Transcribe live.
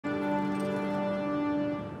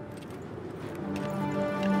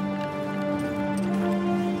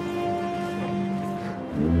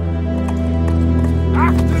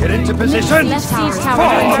into position! Left siege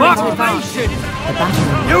tower Form up! to advance. The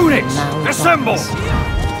battery Units, now assemble!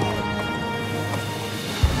 advance.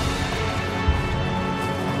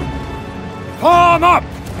 Form up!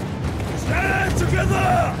 Stand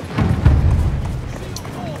together!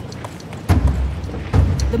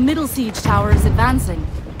 The middle siege tower is advancing.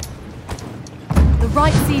 The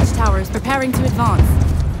right siege tower is preparing to advance.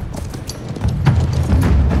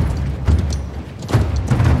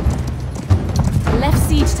 The left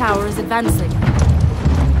siege tower is advancing.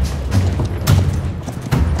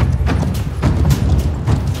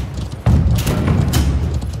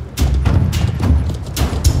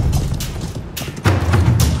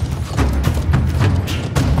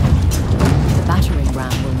 The battering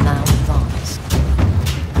ram will now advance.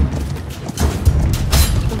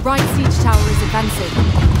 The right siege tower is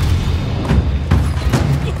advancing.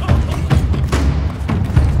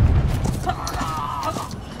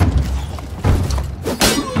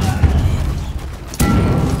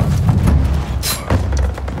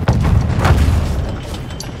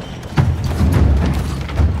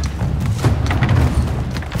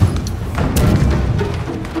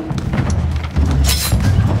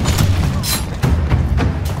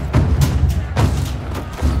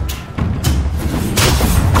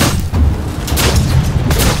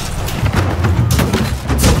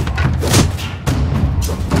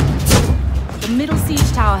 The middle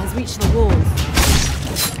siege tower has reached the walls.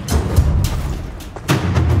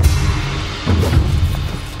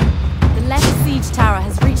 The left siege tower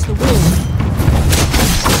has reached the walls.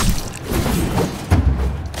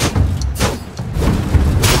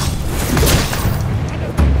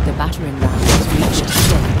 The battering ram has reached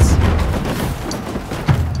the gates.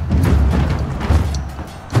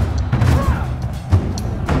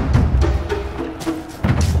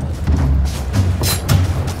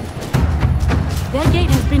 Their gate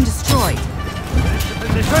has been destroyed.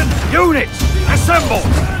 Position! Units, assemble!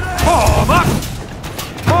 Form up!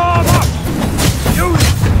 Form up!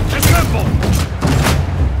 Units, assemble!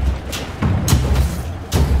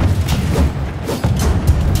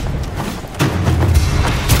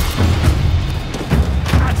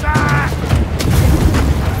 Attack!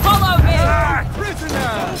 Follow me! Attack!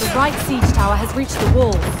 Prisoners! The right siege tower has reached the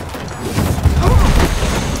walls.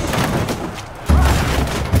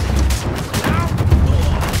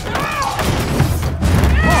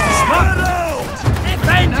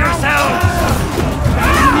 Defend yourselves!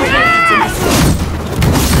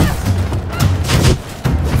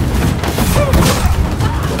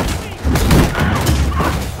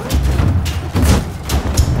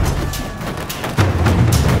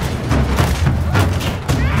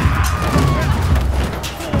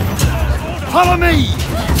 Follow me!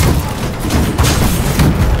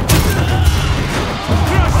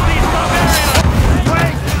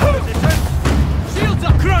 Shields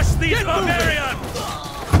up! Crush these barbarians!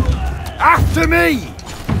 After me!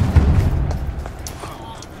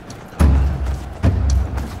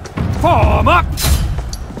 Form up!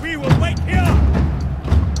 We will wait here!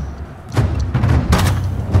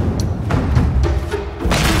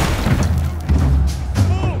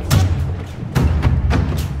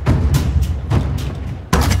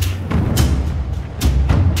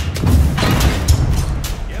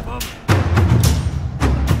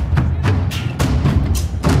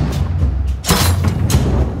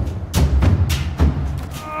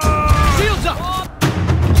 Shields up!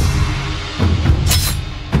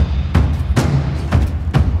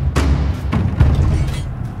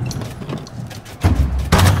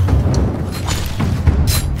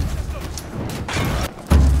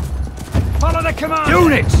 Follow the commander!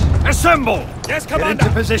 Units, assemble! Yes, Get Commander!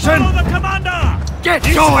 into position! Follow the commander! Get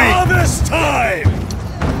It's going! harvest time!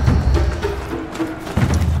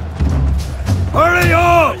 Hurry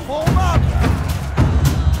up! Form up!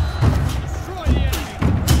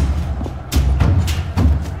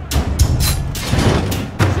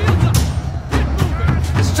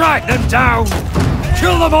 Strike them down!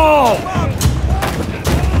 Kill them all!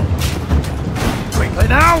 Quickly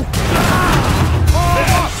now!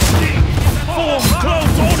 Form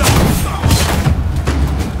close order!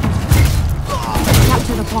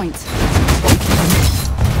 Capture the point.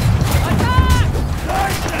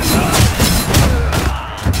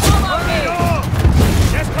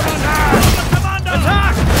 Yes, Commander! Follow the commander!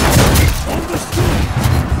 Attack!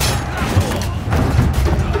 Understood!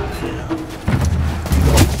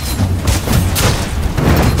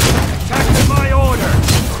 Attack at my order!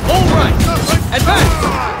 All right! Advance!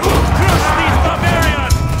 Crush these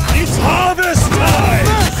barbarians! It's harvest time!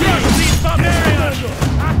 Crush these barbarians!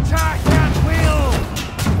 Attack at will!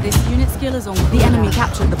 This unit skill is on. The enemy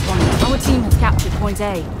captured the point. Our team has captured point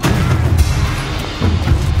A.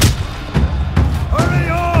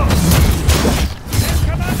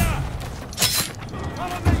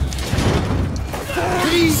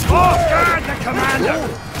 Off guard the commander!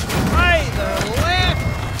 Either left!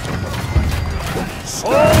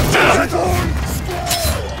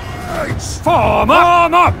 Form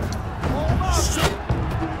up!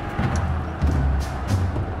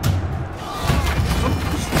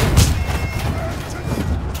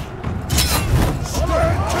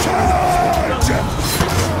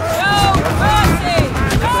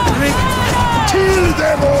 Kill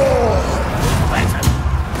them all!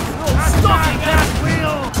 Stopping that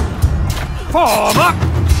wheel! Form up!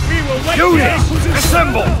 We will wait Units, here.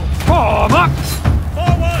 assemble! Form up!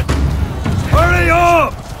 Forward! Hurry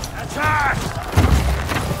up! Attack!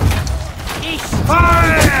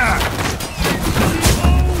 Fire!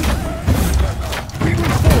 We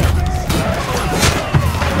will fall!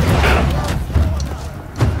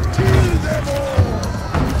 Kill them all!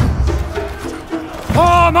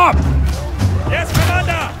 Form up! Yes,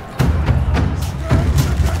 Commander!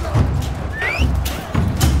 Ready?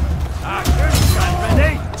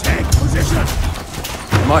 Take position!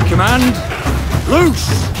 My command, loose!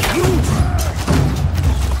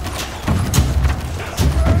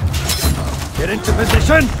 Get into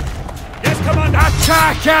position! Yes, Commander!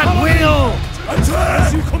 Attack at will!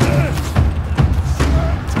 Attack! You command!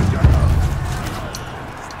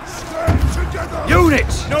 Stand together!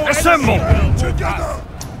 Units, No assemble! enemy will move Together! us.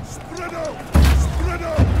 Spread out! Spread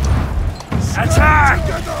out! Stand Attack!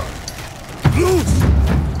 together! Loose!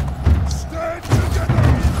 Stand together!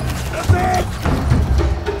 Attack!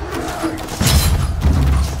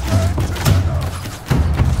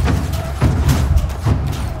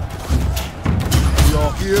 We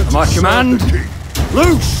are here to My serve command, the king.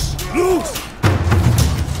 loose! Loose!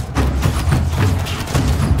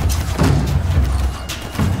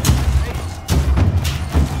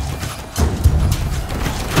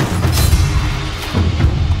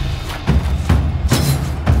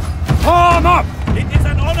 Form up! It is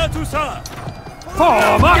an honor to serve!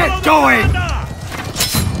 Form up! Get going! Commander!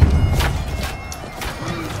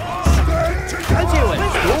 Stand together!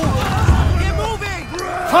 Get moving!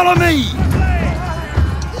 Follow me!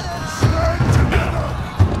 Stand together!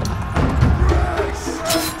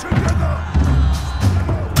 Stand together!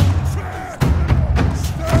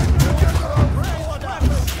 Stand together!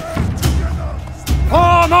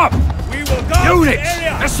 Form up! We will guard the Units,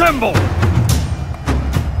 area! assemble!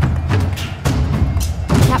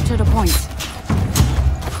 Captured a point.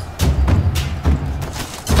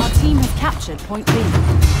 Our team has captured point B.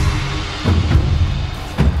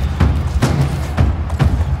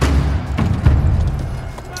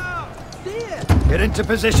 Get into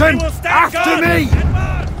position! We will stand After guard. me!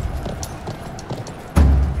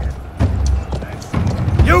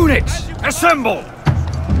 Advance. Units, assemble!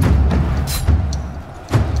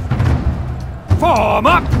 Form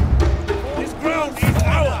up! This ground is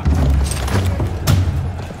ours!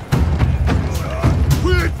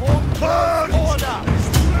 Quick! March!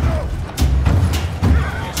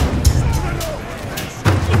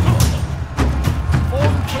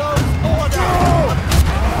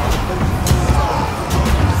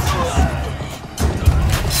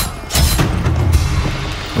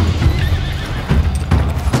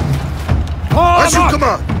 Form As you up!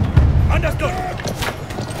 command! Understood!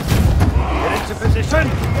 Get into position!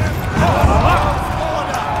 Form up!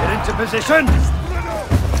 Get into position!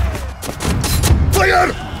 Fire!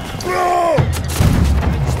 Throw!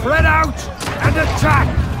 Spread out and attack!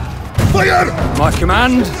 Fire! My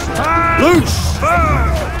command, loose!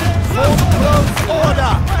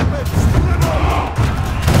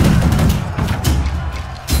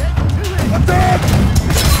 Attack!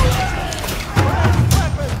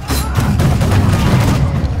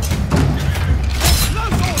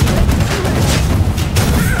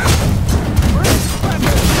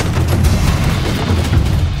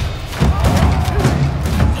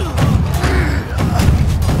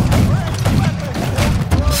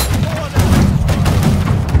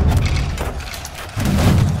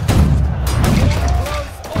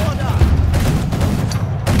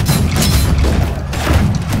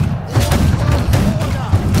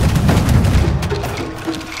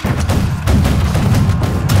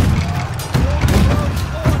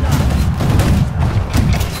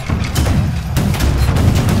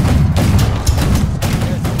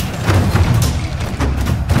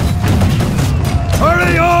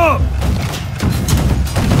 Hurry up!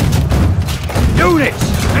 Units,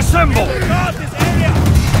 assemble! Guard this area!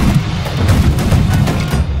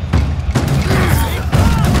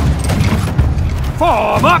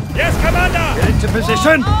 Form up! Yes, Commander! Get into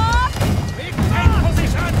position! Take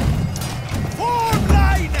position! Form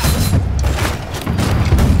line!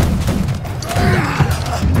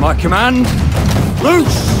 My command,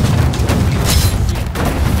 loose!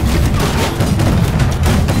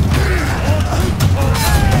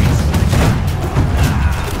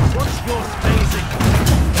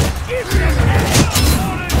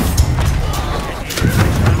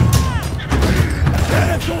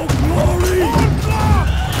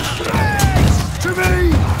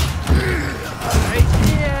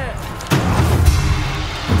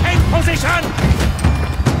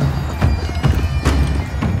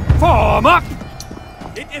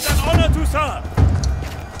 It is an honor to serve.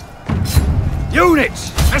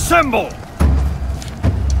 Units, assemble!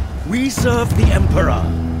 We serve the Emperor.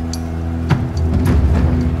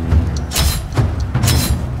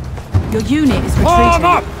 Your unit is Form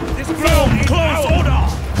up! retreating. This ground is close order.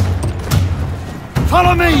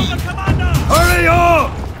 Follow me! The commander. Hurry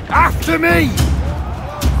up! After me!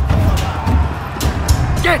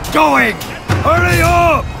 Get going! Hurry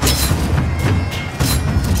up!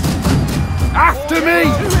 After me!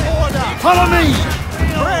 Follow me!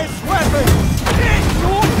 Raise weapons!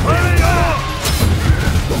 Hurry up!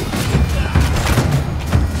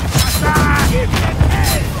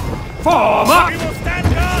 Form up! We will stand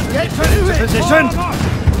guard. Into position!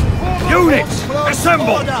 Units,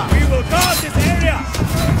 assemble! We will guard this area.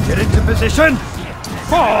 Get into position!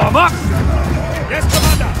 Form up! Yes,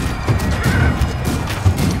 commander.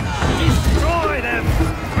 Destroy them!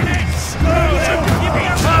 Keeping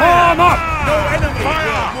us Form up! no enemy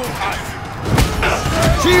will move us.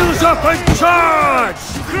 Shields up and charge!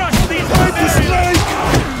 Crush these barbarians.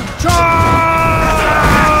 Charge!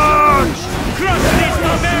 Crush these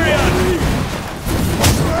barbarians.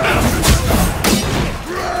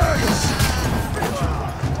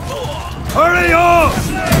 Hurry up!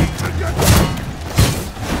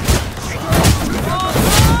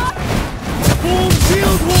 Form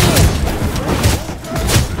shield wall.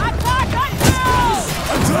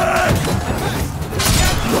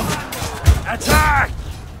 Attack!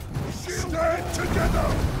 Stand together!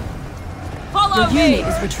 Your unit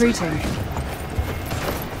is retreating.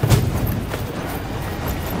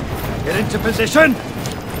 Get into position!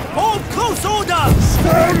 Hold close order.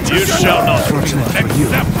 Stand You together! shall not accept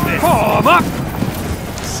this. Form up!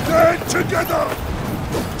 Stand together!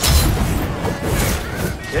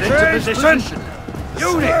 Get into position!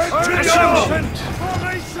 Units, Stand assemble! together!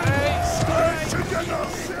 Stand together!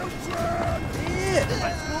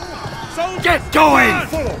 Get going!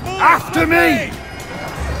 After me!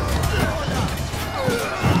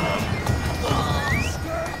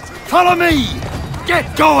 Follow me!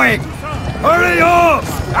 Get going! Hurry up!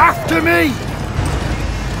 After me!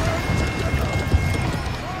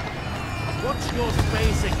 Watch your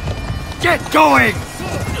spacing. Get going!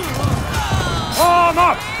 Form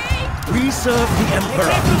up! We serve the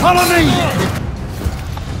Emperor. Follow me!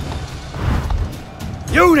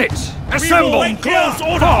 Units, assemble! wait close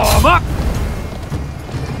order. Form up!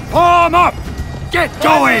 Form up! Get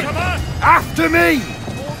going! Command. After me!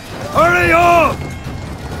 Hurry up!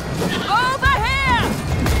 Over here!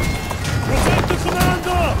 Protect the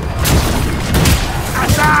commander.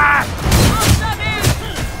 Attack!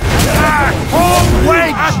 Attack! Home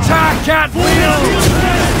wing! Attack at will!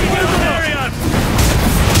 Barbarian.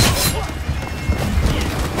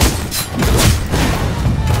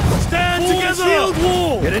 Stand together. Shield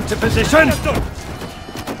wall. Get into position!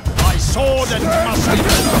 My sword and musket.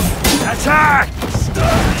 Attack!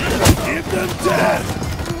 Give them death.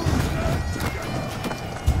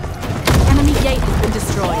 Enemy gate has been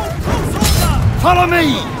destroyed. Follow me!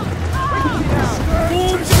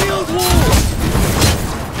 Form shield wall.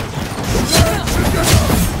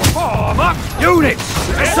 Form up! Units,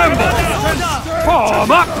 assemble!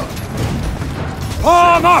 Form up!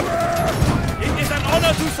 Form up! It is an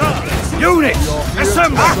honor to serve. Units,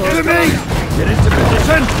 assemble! After me! Get into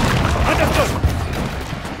position! Understood.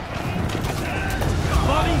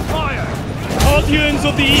 Falling fire. Guardians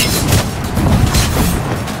of the East.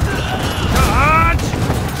 Charge!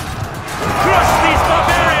 Crush these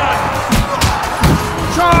barbarians.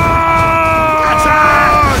 Charge!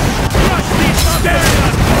 Crush these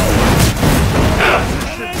barbarians.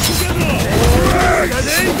 Stand together.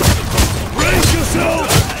 Steady! Brace yourself.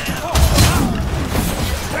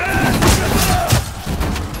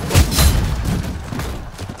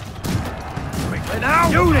 Quickly now!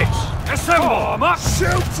 Units, assemble! Form up!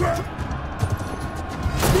 Shelter!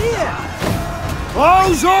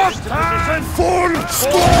 Close up! Position! Full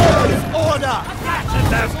squad! Order.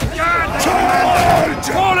 Charge!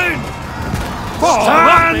 Fall in! Form Stand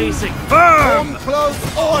up! basic. Firm! Close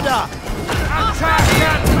order. Attack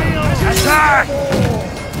at will! Attack!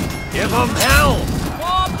 Give them hell!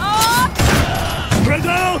 Form up! Spread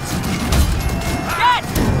out. Get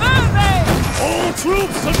moving! All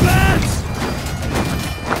troops advance.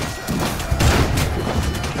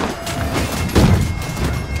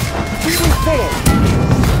 We will follow!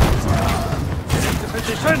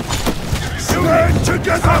 Position! Stand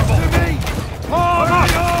together! After me! Form up!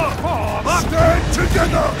 Form up! Stand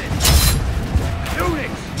together!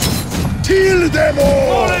 Units! Kill them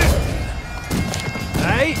all! Fall in!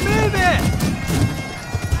 Hey, move it.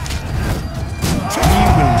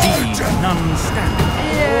 Charge! None stand.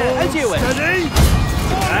 As you wish. Steady!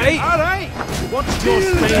 Aye, aye. What's your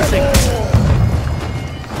spacing?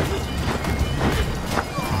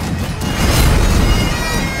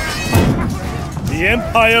 The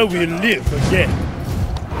Empire will live again.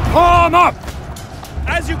 Form up!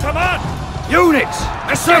 As you command! Units,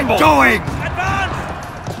 assemble! Get going! Advance!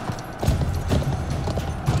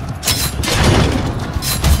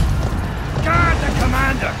 Guard the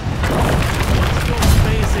commander! Your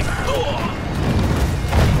spacing.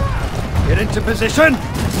 Get into position!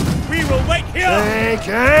 We will wait here! Take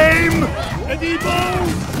aim! Ready,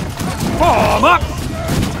 bows! Form up!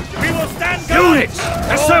 We will stand guard! Units,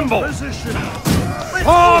 assemble!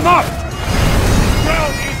 Form up!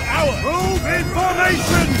 Ground is ours! Move in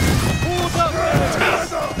formation! Order!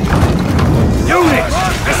 Units,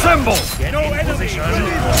 assemble! No enemy!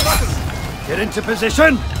 Get into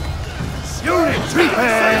position! Units,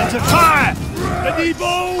 prepare to fire! Ready,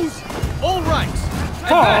 bows! All right!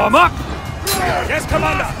 Form up! Yes,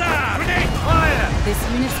 Commander! Grenade fire! This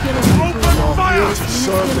unit skill is on cooldown. This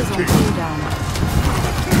unit skill is on cooldown.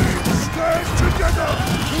 Stand together!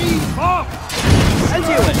 Keep up!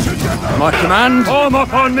 Together! My command! Form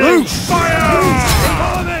up on me! Loose! Fire!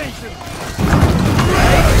 Formation!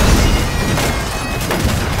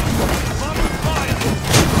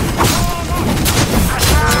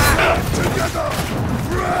 Together!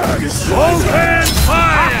 Open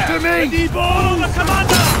fire! After me! Ready, bows! The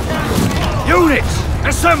Commander! Units,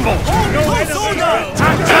 assemble! No enemy!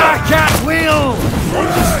 Attack at will!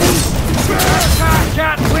 Attack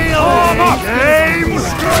at will! Form up! Aim!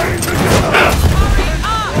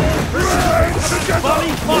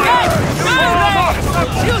 Volley fire! Form up!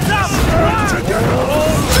 Shoot up!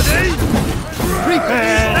 Ready?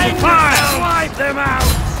 Prepare! Fire! Wipe them out!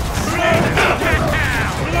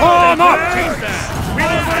 Form up! We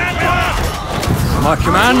will stand guard! My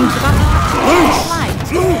command! Loose!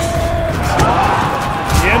 Flight. Loose!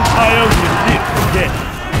 The Empire